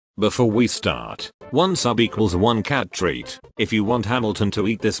Before we start, 1 sub equals 1 cat treat. If you want Hamilton to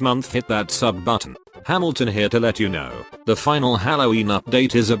eat this month, hit that sub button. Hamilton here to let you know, the final Halloween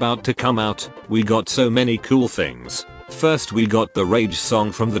update is about to come out. We got so many cool things. First we got the Rage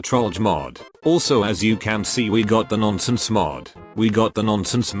song from the TROLLGE mod. Also, as you can see, we got the Nonsense mod. We got the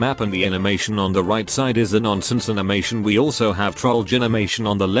Nonsense map, and the animation on the right side is the Nonsense animation. We also have TROLLGE animation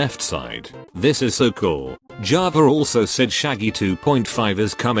on the left side. This is so cool. Java also said Shaggy 2.5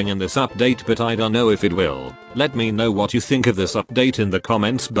 is coming in this update, but I don't know if it will. Let me know what you think of this update in the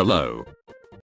comments below.